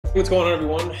What's going on,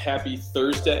 everyone? Happy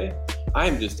Thursday.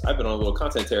 I've been on a little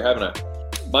content tear, haven't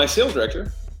I? My sales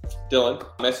director, Dylan,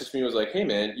 messaged me and was like, hey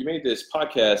man, you made this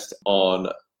podcast on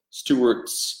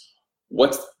Stewart's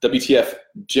What's WTF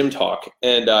Gym Talk.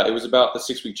 And it was about the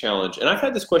 6-week challenge. And I've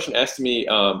had this question asked to me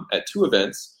at 2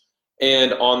 events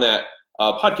and on that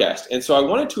podcast. And so I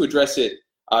wanted to address it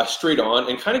straight on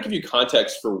and kind of give you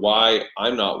context for why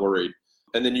I'm not worried.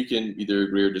 And then you can either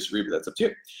agree or disagree, but that's up to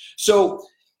you. So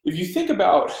if you think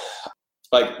about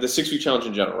like the 6-week challenge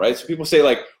in general, right? So people say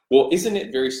like, well, isn't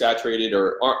it very saturated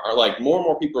or are like more and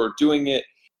more people are doing it?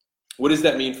 What does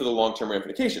that mean for the long-term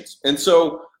ramifications? And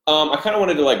so I kind of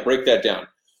wanted to like break that down.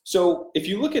 So if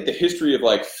you look at the history of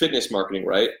like fitness marketing,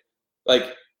 right?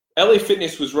 Like LA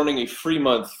Fitness was running a free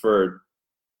month for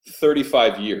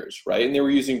 35 years, right? And they were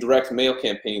using direct mail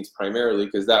campaigns primarily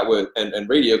because that was, and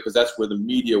radio, because that's where the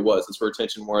media was. That's where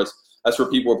attention was. That's where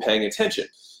people were paying attention.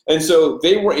 And so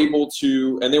they were able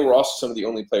to, and they were also some of the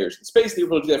only players in space, they were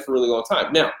able to do that for a really long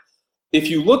time. Now, if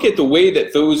you look at the way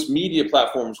that those media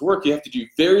platforms work, you have to do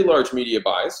very large media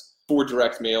buys for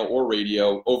direct mail or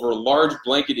radio over large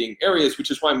blanketing areas, which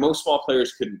is why most small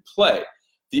players couldn't play.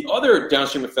 The other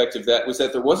downstream effect of that was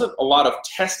that there wasn't a lot of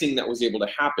testing that was able to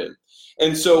happen.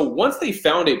 And so once they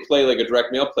found a play like a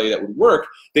direct mail play that would work,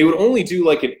 they would only do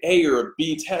like an A or a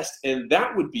B test, and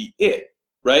that would be it.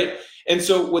 Right? And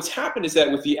so what's happened is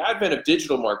that with the advent of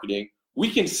digital marketing, we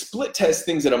can split test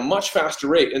things at a much faster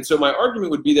rate. And so my argument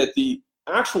would be that the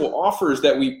actual offers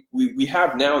that we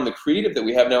have now and the creative that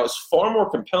we have now is far more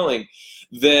compelling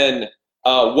than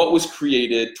what was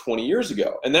created 20 years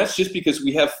ago. And that's just because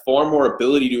we have far more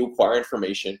ability to acquire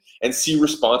information and see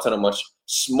response on a much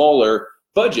smaller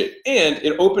budget. And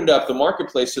it opened up the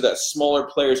marketplace so that smaller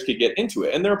players could get into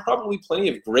it. And there are probably plenty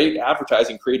of great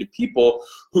advertising creative people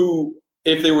who,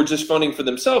 if they were just funding for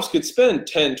themselves, could spend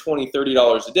 $10, $20,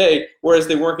 $30 a day, whereas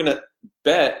they weren't going to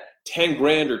bet 10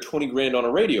 grand or 20 grand on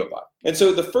a radio buy. And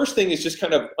so the first thing is just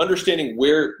kind of understanding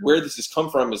where this has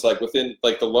come from is like within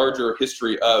like the larger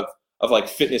history of like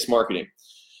fitness marketing.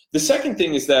 The second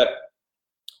thing is that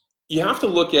you have to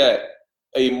look at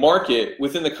a market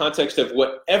within the context of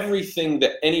what everything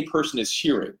that any person is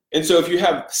hearing. And so if you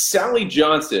have Sally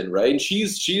Johnson, right, and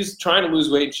she's trying to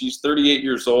lose weight, she's 38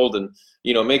 years old and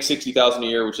makes $60,000 a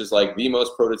year, which is like the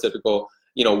most prototypical,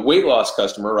 weight loss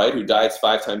customer, right, who diets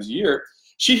 5 times a year.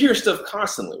 She hears stuff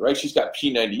constantly, right? She's got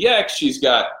P90X, she's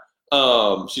got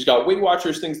Weight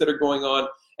Watchers, things that are going on,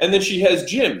 and then she has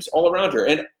gyms all around her,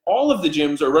 and all of the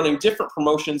gyms are running different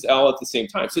promotions all at the same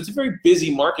time. So it's a very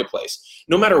busy marketplace,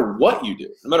 no matter what you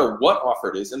do, no matter what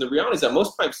offer it is. And the reality is that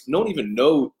most clients don't even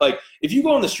know, like if you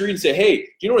go on the street and say, hey,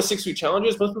 do you know what a 6-week challenge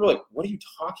is? Most people are like, what are you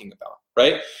talking about,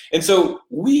 right? And so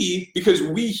because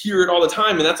we hear it all the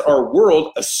time and that's our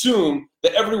world, assume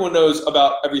that everyone knows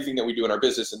about everything that we do in our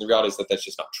business. And the reality is that that's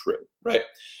just not true, right?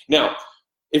 Now,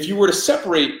 if you were to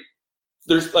separate,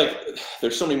 there's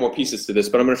so many more pieces to this,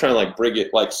 but I'm going to try and like break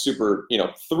it like super,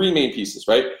 3 main pieces,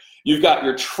 right? You've got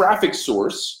your traffic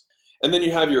source, and then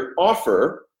you have your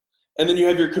offer, and then you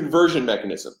have your conversion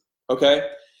mechanism, okay?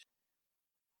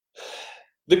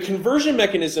 The conversion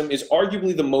mechanism is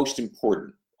arguably the most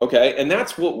important, okay? And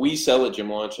that's what we sell at Gym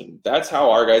Launch, and that's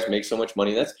how our guys make so much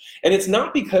money. And it's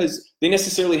not because they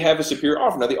necessarily have a superior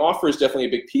offer. Now, the offer is definitely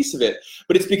a big piece of it,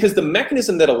 but it's because the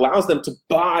mechanism that allows them to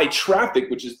buy traffic,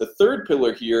 which is the third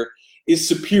pillar here, is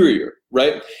superior,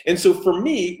 right? And so for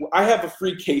me, I have a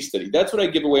free case study. That's what I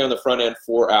give away on the front end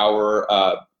for our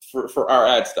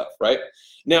ad stuff, right?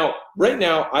 Now, right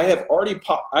now, I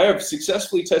have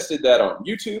successfully tested that on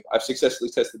YouTube. I've successfully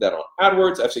tested that on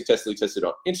AdWords. I've successfully tested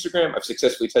on Instagram. I've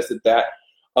successfully tested that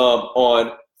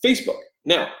on Facebook.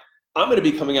 Now, I'm going to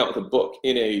be coming out with a book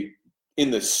in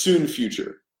the soon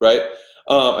future, right?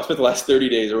 I spent the last 30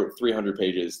 days, or 300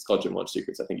 pages. It's called Gym Launch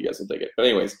Secrets. I think you guys will dig it. But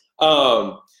anyways,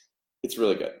 it's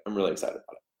really good. I'm really excited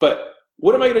about it. But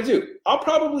what am I going to do? I'll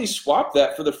probably swap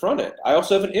that for the front end. I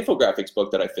also have an infographics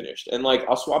book that I finished, and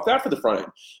I'll swap that for the front end.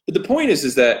 But the point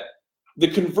is that the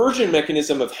conversion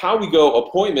mechanism of how we go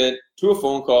appointment to a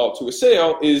phone call to a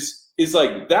sale is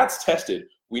like that's tested.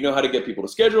 We know how to get people to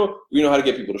schedule. We know how to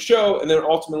get people to show, and then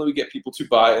ultimately we get people to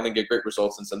buy and then get great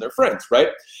results and send their friends, right?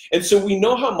 And so we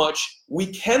know how much we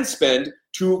can spend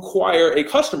to acquire a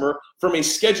customer from a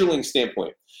scheduling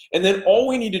standpoint. And then all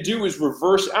we need to do is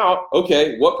reverse out,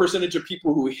 okay, what percentage of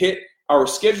people who hit our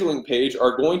scheduling page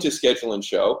are going to schedule and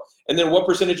show, and then what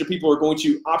percentage of people are going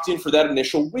to opt in for that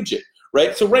initial widget,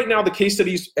 right? So right now the case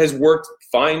studies has worked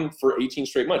fine for 18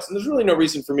 straight months, and there's really no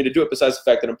reason for me to do it besides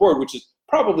the fact that I'm bored, which is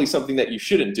probably something that you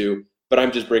shouldn't do, but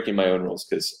I'm just breaking my own rules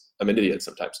because I'm an idiot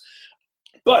sometimes.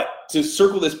 But to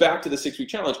circle this back to the 6-week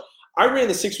challenge, I ran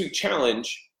the 6-week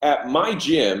challenge at my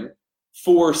gym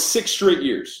for 6 straight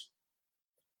years,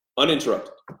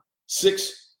 uninterrupted.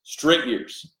 6 straight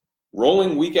years,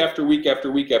 rolling week after week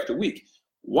after week after week.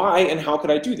 Why and how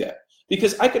could I do that?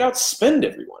 Because I could outspend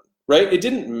everyone, right? It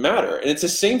didn't matter. And it's the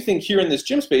same thing here in this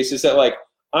gym space, is that like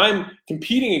I'm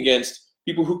competing against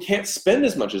people who can't spend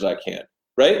as much as I can,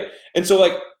 right? And so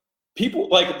like people,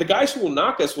 like the guys who will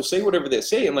knock us will say whatever they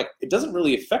say, and like it doesn't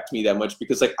really affect me that much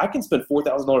because like I can spend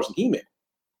 $4,000 in email.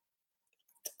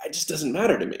 It just doesn't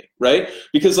matter to me, right?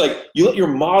 Because like you let your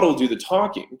model do the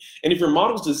talking, and if your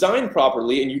model's designed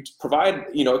properly and you provide,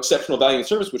 you know, exceptional value and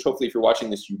service, which hopefully if you're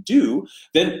watching this you do,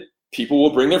 then people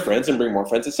will bring their friends and bring more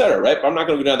friends, etc. Right? But I'm not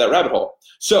going to go down that rabbit hole.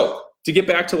 So to get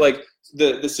back to like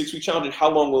the 6-week challenge and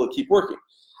how long will it keep working?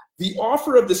 The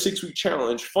offer of the 6-week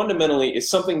challenge fundamentally is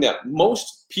something that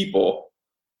most people,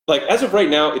 like as of right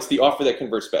now, it's the offer that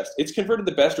converts best. It's converted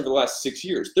the best over the last 6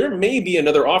 years. There may be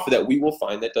another offer that we will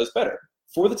find that does better.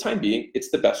 For the time being, it's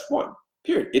the best one,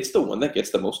 period. It's the one that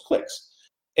gets the most clicks.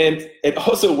 And it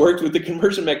also worked with the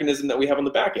conversion mechanism that we have on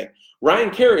the back end. Ryan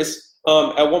Karras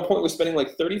at one point was spending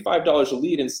like $35 a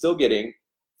lead and still getting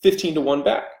 15 to 1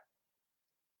 back.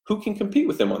 Who can compete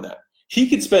with him on that? He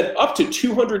could spend up to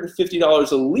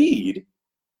 $250 a lead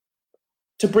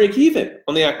to break even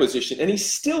on the acquisition, and he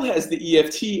still has the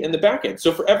EFT and the back end.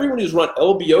 So for everyone who's run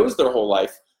LBOs their whole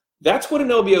life, that's what an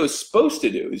LBO is supposed to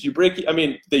do, is you break, I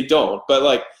mean, they don't, but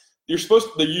like you're supposed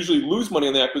to, they usually lose money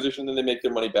on the acquisition, then they make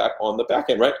their money back on the back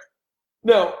end, right?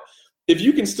 Now, if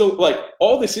you can still, like,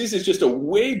 all this is just a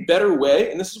way better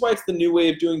way, and this is why it's the new way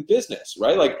of doing business,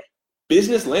 right? Like,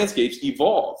 business landscapes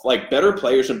evolve, like better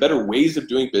players and better ways of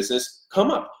doing business come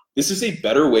up. This is a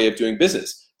better way of doing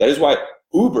business. That is why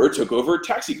Uber took over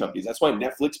taxi companies. That's why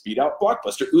Netflix beat out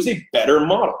Blockbuster. It was a better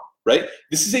model, right?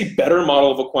 This is a better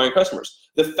model of acquiring customers.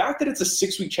 The fact that it's a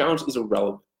 6-week challenge is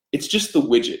irrelevant. It's just the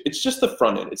widget. It's just the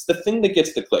front end. It's the thing that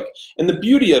gets the click. And the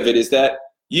beauty of it is that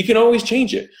you can always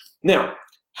change it. Now,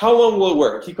 how long will it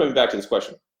work? I keep coming back to this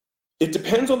question. It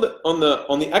depends on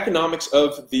the economics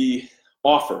of the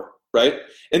offer, right?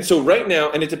 And so right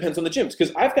now, and it depends on the gyms,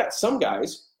 because I've got some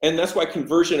guys, and that's why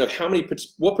conversion of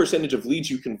what percentage of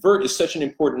leads you convert is such an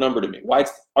important number to me. Why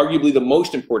it's arguably the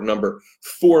most important number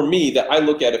for me that I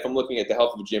look at if I'm looking at the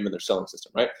health of a gym and their selling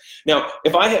system, right? Now,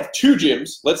 if I have 2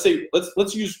 gyms, let's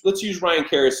use Ryan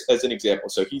Karras as an example.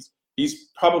 So he's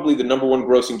probably the number 1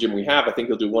 grossing gym we have. I think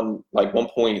he'll do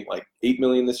 1.8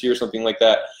 million this year, something like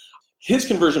that. His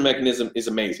conversion mechanism is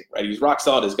amazing, right? He's rock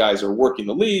solid. His guys are working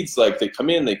the leads. Like they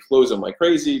come in, they close them like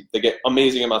crazy. They get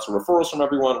amazing amounts of referrals from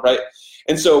everyone, right?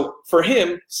 And so for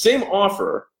him, same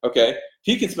offer, okay,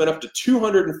 he can spend up to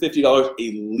 $250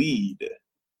 a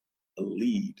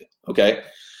lead, okay?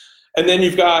 And then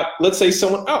you've got, let's say,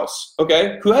 someone else,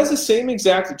 okay, who has the same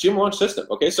exact gym launch system,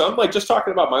 okay? So I'm like just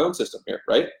talking about my own system here,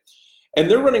 right? And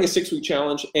they're running a 6-week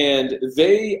challenge, and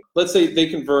let's say they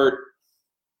convert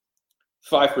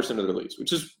 5% of their leads,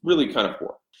 which is really kind of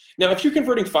poor. Now, if you're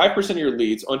converting 5% of your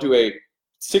leads onto a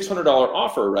 $600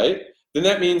 offer, right, then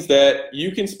that means that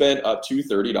you can spend up to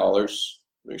 $30,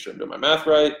 make sure I'm doing my math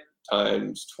right,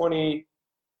 times 20,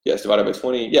 yes, divided by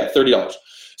 20, yeah, $30.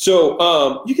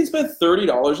 So you can spend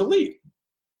 $30 a lead.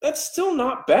 That's still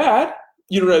not bad,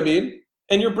 you know what I mean?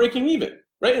 And you're breaking even,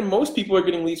 right? And most people are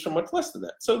getting leads for much less than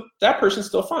that. So that person's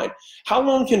still fine. How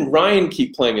long can Ryan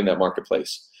keep playing in that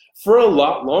marketplace? For a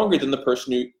lot longer than the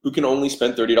person who can only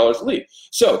spend $30 a lead.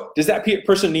 So does that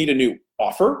person need a new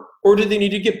offer, or do they need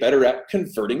to get better at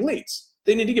converting leads?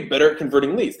 They need to get better at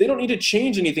converting leads. They don't need to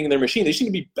change anything in their machine. They just need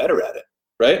to be better at it,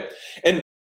 right? And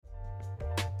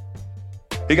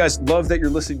hey guys, love that you're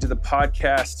listening to the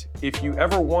podcast. If you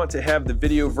ever want to have the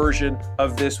video version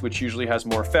of this, which usually has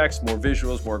more effects, more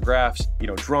visuals, more graphs,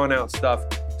 drawn out stuff,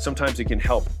 sometimes it can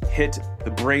help hit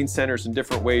the brain centers in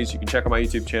different ways. You can check out my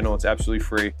YouTube channel. It's absolutely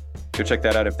free. Go check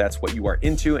that out if that's what you are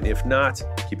into. And if not,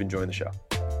 keep enjoying the show.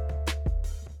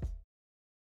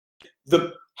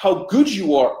 How good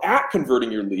you are at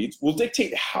converting your leads will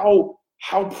dictate how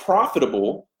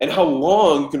profitable and how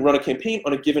long you can run a campaign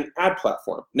on a given ad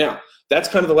platform. Now, that's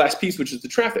kind of the last piece, which is the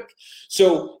traffic.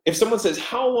 So if someone says,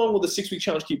 how long will the 6-week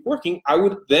challenge keep working? I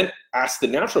would then ask the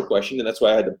natural question, and that's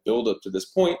why I had to build up to this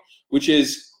point, which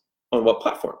is on what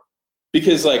platform?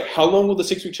 Because how long will the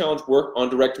 6-week challenge work on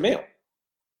direct mail?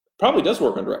 Probably does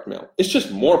work on direct mail. It's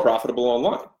just more profitable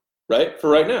online, right? For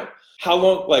right now. How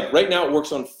long, right now it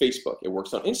works on Facebook, it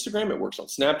works on Instagram, it works on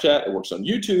Snapchat, it works on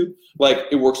YouTube,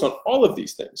 it works on all of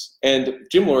these things. And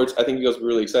Gym Lords, I think you guys will be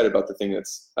really excited about the thing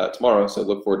that's tomorrow, so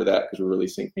look forward to that because we're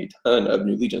releasing a ton of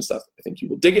new lead gen stuff. I think you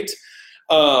will dig it,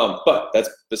 but that's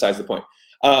besides the point.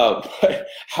 But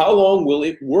how long will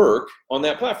it work on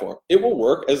that platform? It will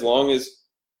work as long as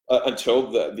until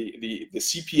the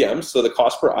CPM, so the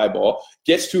cost per eyeball,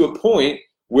 gets to a point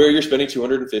where you're spending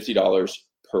 $250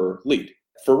 per lead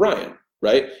for Ryan,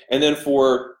 right? And then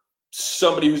for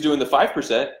somebody who's doing the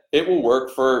 5%, it will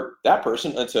work for that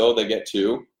person until they get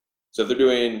to, so if they're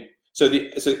doing, so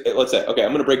let's say, okay,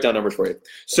 I'm gonna break down numbers for you.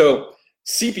 So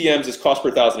CPMs is cost per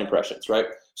 1,000 impressions, right?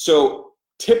 So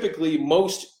typically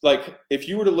most, like if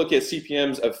you were to look at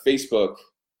CPMs of Facebook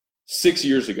 6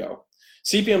 years ago,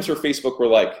 CPMs for Facebook were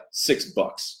like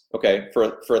 $6, okay,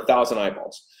 for 1,000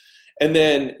 eyeballs. And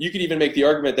then you could even make the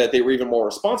argument that they were even more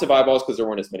responsive eyeballs because there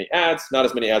weren't as many ads. Not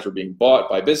as many ads were being bought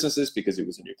by businesses because it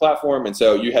was a new platform. And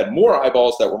so you had more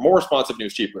eyeballs that were more responsive and it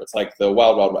was cheaper. It's like the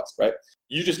wild, wild west, right?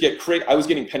 You just get I was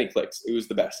getting penny clicks. It was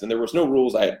the best. And there was no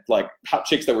rules. I had like hot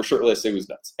chicks that were shirtless. It was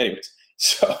nuts. Anyways,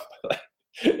 so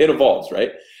it evolves,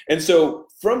 right? And so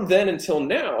from then until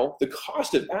now, the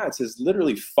cost of ads has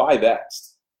literally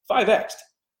 5x'd. 5x'd.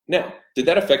 Now, did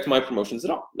that affect my promotions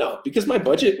at all? No, because my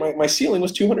budget, my ceiling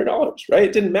was $200, right?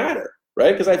 It didn't matter,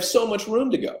 right? Because I have so much room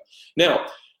to go. Now,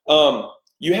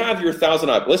 you have your 1,000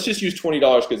 eyeballs. Let's just use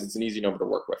 $20 because it's an easy number to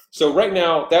work with. So right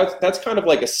now, that's kind of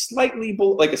like a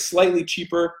slightly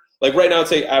cheaper. Like right now, I'd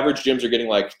say average gyms are getting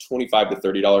like $25 to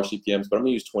 $30 CPMs, but I'm gonna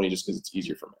use 20 just because it's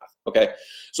easier for math. Okay,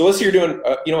 so let's say you're doing,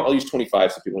 I'll use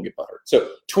 25 so people don't get buttered.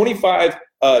 So $25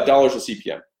 a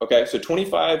CPM. Okay, so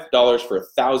 $25 for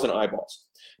 1,000 eyeballs.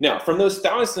 Now, from those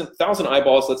 1,000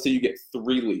 eyeballs, let's say you get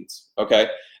 3 leads, okay?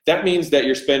 That means that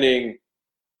you're spending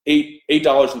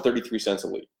 $8.33 a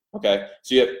lead, okay?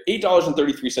 So you have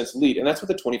 $8.33 a lead, and that's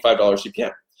with a $25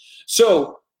 CPM.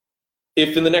 So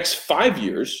if in the next 5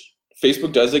 years,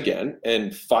 Facebook does again,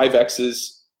 and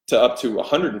 5x's to up to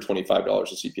 $125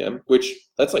 a CPM, which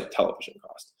that's like television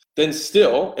cost, then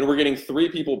still, and we're getting 3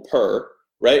 people per,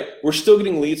 right? We're still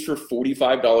getting leads for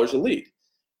 $45 a lead.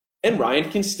 And Ryan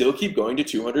can still keep going to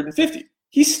 250.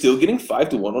 He's still getting 5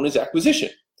 to 1 on his acquisition.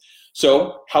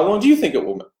 So how long do you think it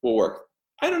will work?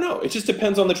 I don't know. It just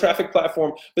depends on the traffic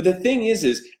platform. But the thing is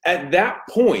at that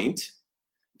point,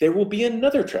 there will be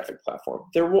another traffic platform.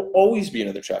 There will always be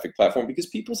another traffic platform because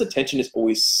people's attention is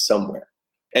always somewhere.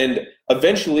 And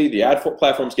eventually the ad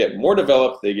platforms get more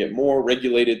developed, they get more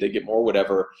regulated, they get more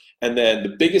whatever. And then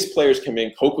the biggest players come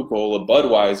in, Coca-Cola,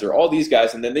 Budweiser, all these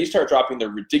guys, and then they start dropping their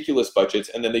ridiculous budgets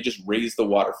and then they just raise the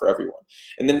water for everyone.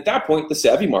 And then at that point, the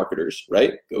savvy marketers,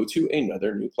 right, go to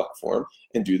another new platform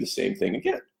and do the same thing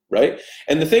again, right?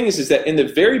 And the thing is that in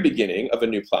the very beginning of a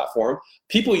new platform,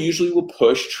 people usually will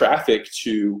push traffic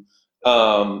to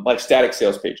like static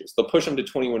sales pages. They'll push them to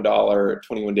 $21,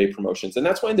 21-day promotions. And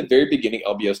that's why in the very beginning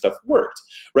LBO stuff worked,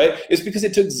 right? It's because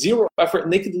it took 0 effort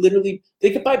and they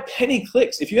could buy penny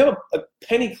clicks. If you have a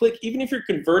penny click, even if you're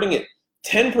converting it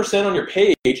 10% on your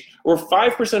page or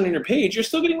 5% on your page, you're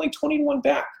still getting like 20 to 1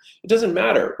 back. It doesn't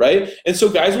matter, right? And so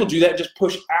guys will do that and just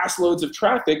push ass loads of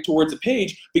traffic towards a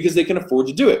page because they can afford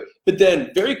to do it. But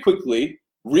then very quickly,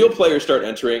 real players start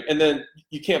entering, and then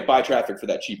you can't buy traffic for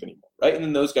that cheap anymore, right? And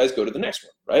then those guys go to the next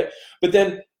one, right? But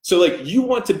then, so like you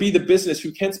want to be the business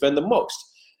who can spend the most.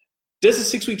 Does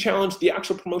the 6-week challenge, the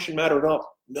actual promotion matter at all?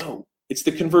 No, it's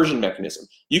the conversion mechanism.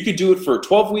 You could do it for a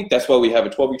 12-week. That's why we have a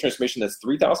 12-week transformation that's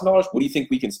 $3,000. What do you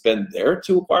think we can spend there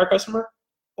to acquire a customer?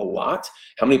 A lot.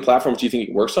 How many platforms do you think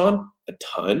it works on? A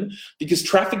ton. Because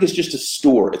traffic is just a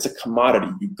store. It's a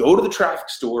commodity. You go to the traffic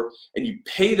store and you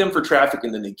pay them for traffic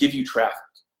and then they give you traffic,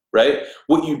 right?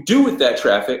 What you do with that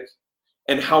traffic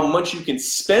and how much you can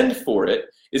spend for it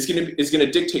is going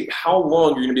to dictate how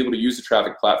long you're going to be able to use the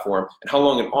traffic platform and how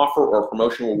long an offer or a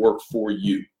promotion will work for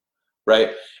you,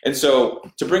 right? And so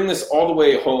to bring this all the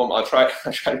way home, I try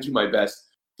to do my best.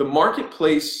 The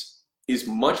marketplace is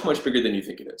much, much bigger than you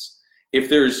think it is. If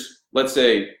there's, let's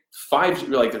say,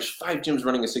 there's 5 gyms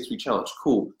running a 6-week challenge,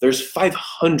 cool. There's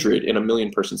 500 in a 1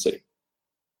 million person city.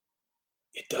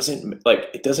 It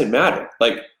doesn't matter.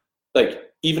 Like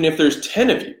even if there's 10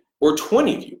 of you or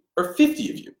 20 of you or 50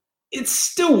 of you, it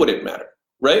still wouldn't matter,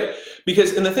 right?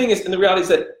 Because, and the thing is, and the reality is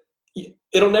that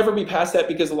it'll never be past that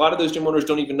because a lot of those gym owners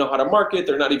don't even know how to market.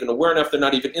 They're not even aware enough. They're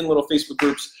not even in little Facebook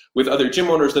groups with other gym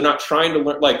owners. They're not trying to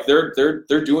learn, like they're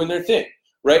doing their thing,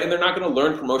 right? And they're not going to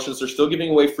learn promotions. They're still giving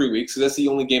away free weeks because that's the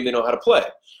only game they know how to play,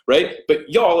 right? But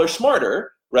y'all are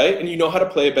smarter, right? And you know how to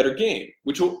play a better game,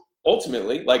 which will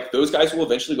ultimately, like those guys will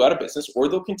eventually go out of business or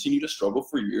they'll continue to struggle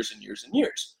for years and years and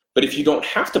years. But if you don't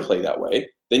have to play that way,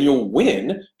 then you'll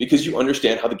win because you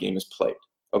understand how the game is played,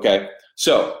 okay?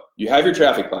 So you have your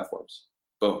traffic platforms,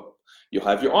 boom. You'll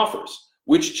have your offers,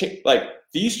 which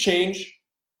these change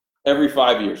every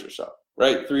 5 years or so,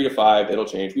 right? 3 to 5, it'll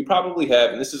change. We probably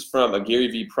have, and this is from a Gary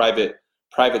Vee private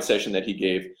session that he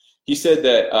gave. He said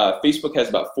that Facebook has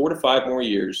about 4 to 5 more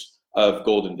years of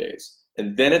golden days.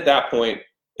 And then at that point,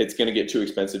 it's going to get too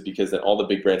expensive because then all the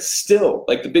big brands still,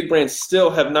 like the big brands still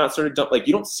have not started, like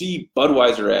you don't see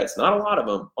Budweiser ads, not a lot of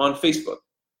them on Facebook,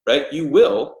 right? You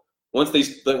will, once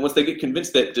they get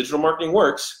convinced that digital marketing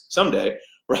works someday,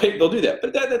 right? They'll do that.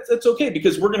 But that's okay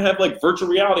because we're going to have like virtual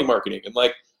reality marketing and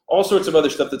like all sorts of other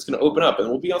stuff that's going to open up, and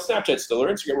we'll be on Snapchat still or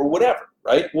Instagram or whatever,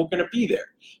 right? We're going to be there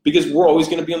because we're always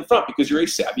going to be on the front because you're a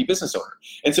savvy business owner.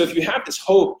 And so if you have this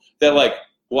hope that like,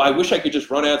 well, I wish I could just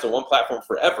run ads on one platform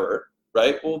forever,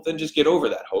 right? Well, then just get over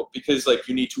that hope because like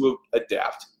you need to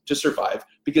adapt to survive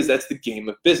because that's the game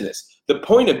of business. The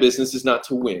point of business is not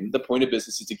to win. The point of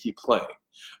business is to keep playing,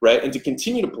 right? And to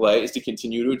continue to play is to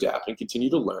continue to adapt and continue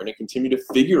to learn and continue to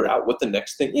figure out what the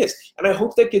next thing is. And I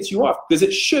hope that gets you off because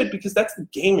it should, because that's the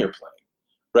game you're playing,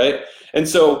 right? And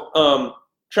so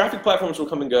traffic platforms will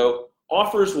come and go.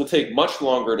 Offers will take much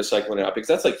longer to cycle it out because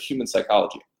that's like human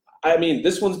psychology. I mean,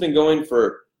 this one's been going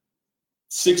for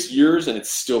 6 years and it's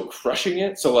still crushing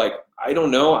it. So like, I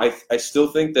don't know. I still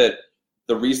think that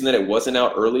the reason that it wasn't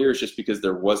out earlier is just because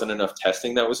there wasn't enough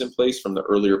testing that was in place from the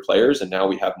earlier players. And now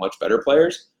we have much better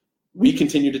players. We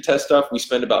continue to test stuff. We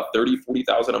spend about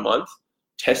 $30,000-$40,000 a month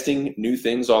testing new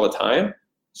things all the time.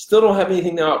 Still don't have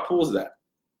anything that outpulls that.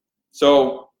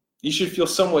 So you should feel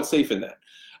somewhat safe in that.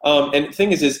 And the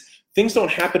thing is things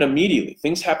don't happen immediately.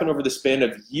 Things happen over the span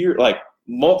of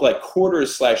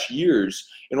quarters/years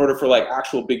in order for like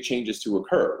actual big changes to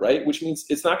occur, right? Which means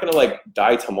it's not going to like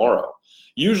die tomorrow.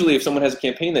 Usually if someone has a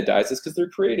campaign that dies, it's because their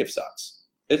creative sucks.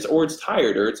 Or it's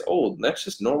tired or it's old. And that's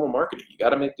just normal marketing. You got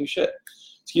to make new shit.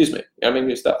 Excuse me. You got to make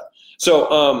new stuff.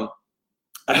 So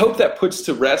I hope that puts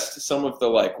to rest some of the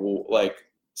like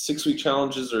 6-week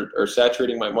challenges are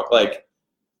saturating my market. Like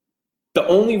the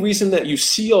only reason that you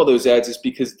see all those ads is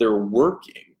because they're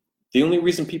working. The only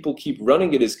reason people keep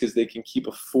running it is because they can keep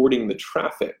affording the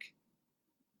traffic.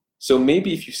 So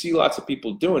maybe if you see lots of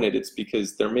people doing it, it's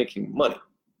because they're making money.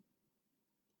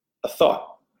 A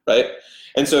thought, right?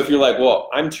 And so if you're like, well,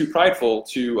 I'm too prideful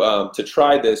to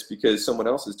try this because someone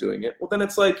else is doing it, well, then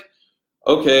it's like,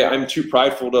 okay, I'm too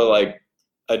prideful to like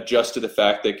adjust to the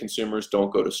fact that consumers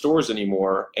don't go to stores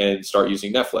anymore and start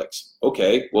using Netflix.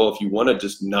 Okay, well, if you want to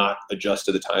just not adjust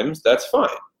to the times, that's fine.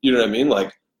 You know what I mean?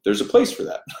 Like, there's a place for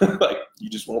that. Like, you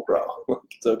just won't grow.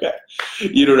 It's okay.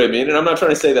 You know what I mean? And I'm not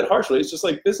trying to say that harshly. It's just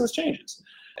like business changes.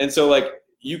 And so like,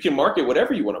 you can market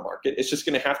whatever you want to market. It's just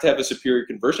going to have a superior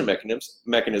conversion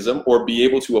mechanism or be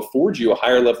able to afford you a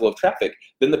higher level of traffic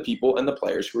than the people and the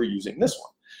players who are using this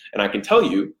one. And I can tell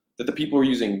you that the people who are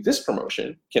using this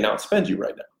promotion can outspend you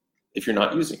right now if you're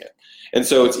not using it. And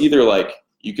so it's either like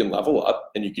you can level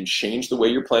up and you can change the way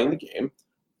you're playing the game,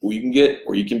 or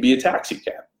you can be a taxi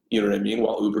cab. You know what I mean?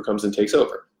 While Uber comes and takes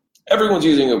over. Everyone's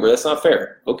using Uber. That's not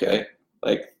fair. Okay.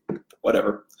 Like,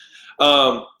 whatever.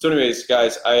 So anyways,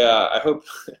 guys, I hope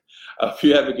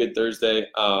you have a good Thursday.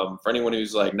 For anyone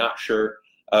who's like not sure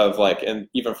of like, and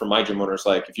even for my gym owners,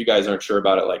 like if you guys aren't sure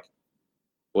about it, like,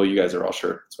 well, you guys are all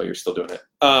sure. That's why you're still doing it.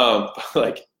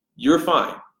 Like you're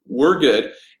fine. We're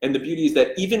good. And the beauty is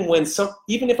that even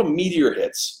if a meteor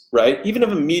hits, right? Even if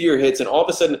a meteor hits and all of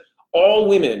a sudden all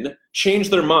women change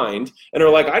their mind and are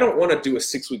like, I don't want to do a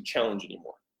 6-week challenge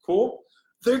anymore. Cool.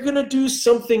 They're going to do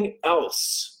something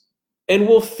else. And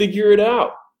we'll figure it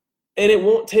out. And it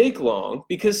won't take long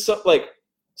because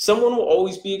someone will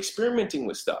always be experimenting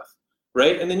with stuff,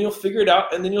 right? And then you'll figure it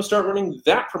out and then you'll start running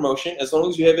that promotion. As long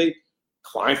as you have a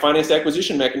client financed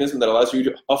acquisition mechanism that allows you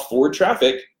to afford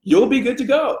traffic, you'll be good to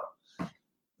go.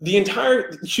 The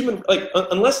entire human,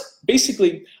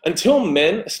 until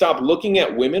men stop looking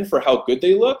at women for how good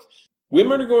they look,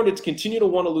 women are going to continue to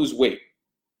want to lose weight.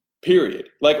 Period.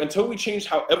 Like until we change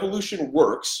how evolution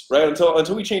works, right?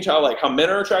 Until we change how men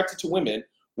are attracted to women,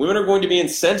 women are going to be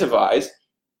incentivized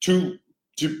to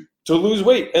lose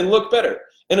weight and look better.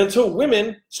 And until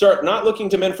women start not looking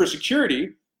to men for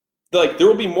security, like there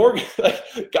will be more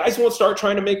guys won't start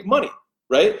trying to make money,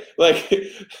 right? Like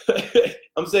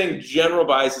I'm saying general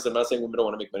biases. I'm not saying women don't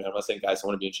want to make money. I'm not saying guys don't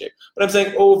want to be in shape. But I'm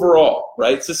saying overall,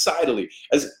 right? Societally,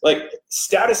 as like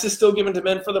status is still given to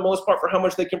men for the most part for how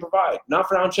much they can provide, not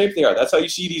for how in shape they are. That's how you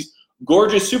see these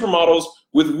gorgeous supermodels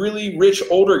with really rich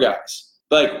older guys.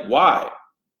 Like why?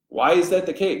 Why is that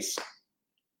the case?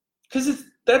 Because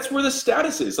that's where the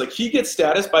status is. Like he gets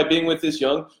status by being with this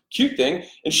young, cute thing,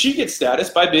 and she gets status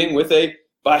by being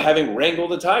by having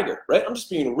wrangled a tiger, right? I'm just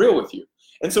being real with you.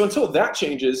 And so until that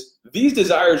changes, these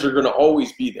desires are going to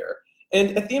always be there.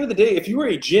 And at the end of the day, if you are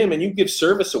a gym and you give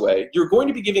service away, you're going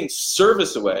to be giving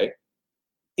service away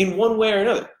in one way or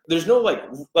another. There's no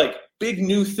like big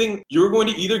new thing. You're going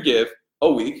to either give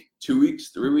a week 2 weeks,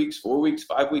 3 weeks, 4 weeks,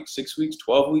 5 weeks, 6 weeks,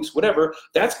 12 weeks, whatever.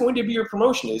 That's going to be your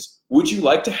promotion is, would you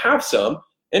like to have some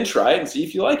and try it and see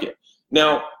if you like it?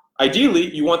 Now,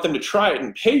 ideally, you want them to try it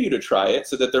and pay you to try it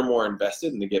so that they're more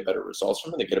invested and they get better results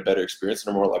from it, they get a better experience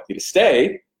and are more likely to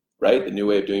stay, right? The new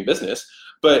way of doing business.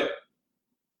 But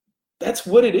that's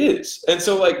what it is. And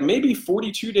so like maybe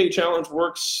 42-day challenge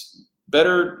works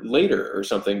better later or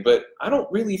something, but I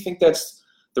don't really think that's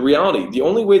the reality. The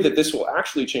only way that this will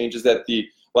actually change is that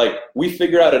we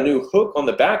figure out a new hook on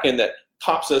the back end that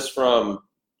pops us from,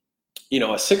 a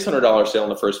 $600 sale on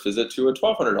the first visit to a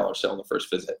 $1,200 sale on the first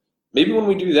visit. Maybe when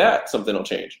we do that, something will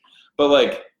change. But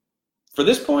like for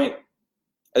this point,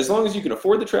 as long as you can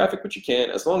afford the traffic, which you can,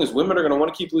 as long as women are going to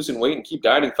want to keep losing weight and keep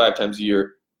dieting 5 times a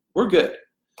year, we're good.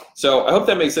 So I hope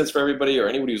that makes sense for everybody or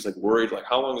anybody who's like worried, like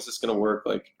how long is this going to work?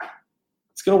 Like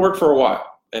it's going to work for a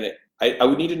while. And I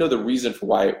would need to know the reason for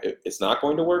why it's not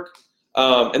going to work.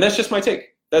 And that's just my take.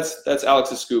 That's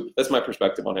Alex's scoop. That's my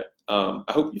perspective on it. I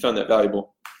hope you found that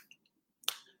valuable.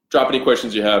 Drop any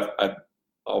questions you have.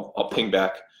 I'll ping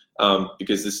back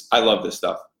because I love this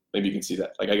stuff. Maybe you can see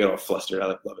that. Like I get all flustered. I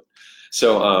love it.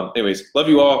 So anyways, love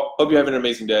you all. Hope you have an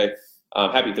amazing day.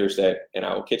 Happy Thursday. And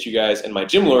I will catch you guys in my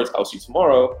gym lords. I'll see you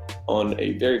tomorrow on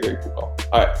a very, very cool call.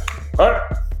 All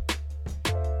right.